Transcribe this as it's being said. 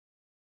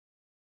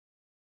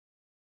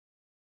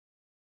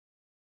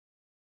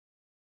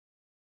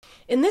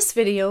In this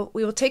video,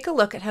 we will take a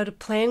look at how to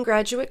plan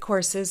graduate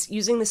courses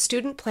using the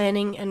Student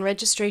Planning and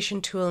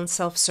Registration tool in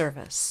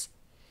Self-Service.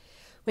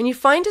 When you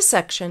find a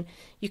section,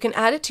 you can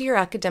add it to your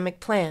academic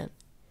plan.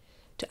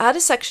 To add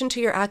a section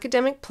to your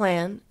academic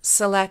plan,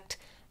 select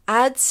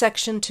Add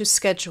Section to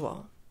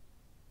Schedule.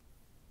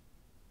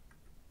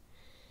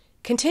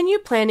 Continue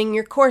planning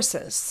your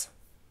courses.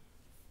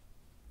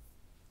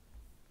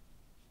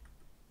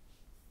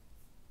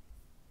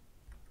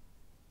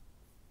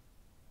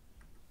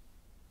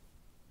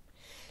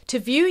 To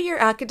view your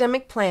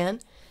academic plan,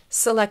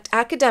 select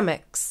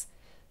Academics,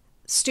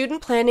 Student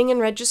Planning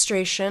and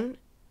Registration,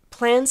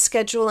 Plan,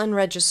 Schedule, and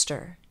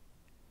Register.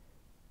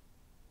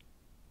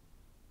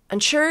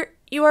 Ensure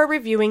you are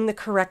reviewing the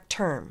correct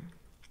term.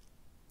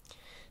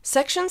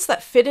 Sections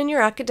that fit in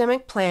your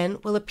academic plan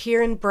will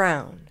appear in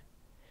brown.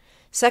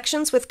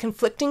 Sections with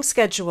conflicting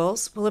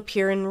schedules will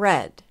appear in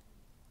red.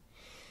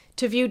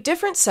 To view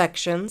different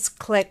sections,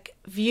 click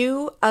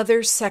View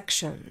Other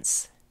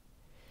Sections.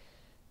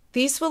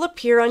 These will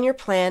appear on your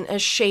plan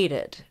as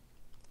shaded.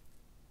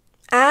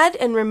 Add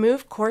and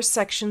remove course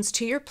sections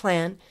to your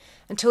plan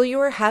until you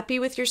are happy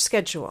with your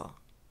schedule.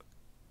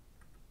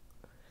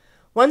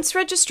 Once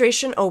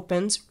registration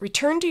opens,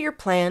 return to your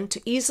plan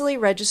to easily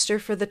register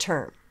for the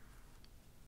term.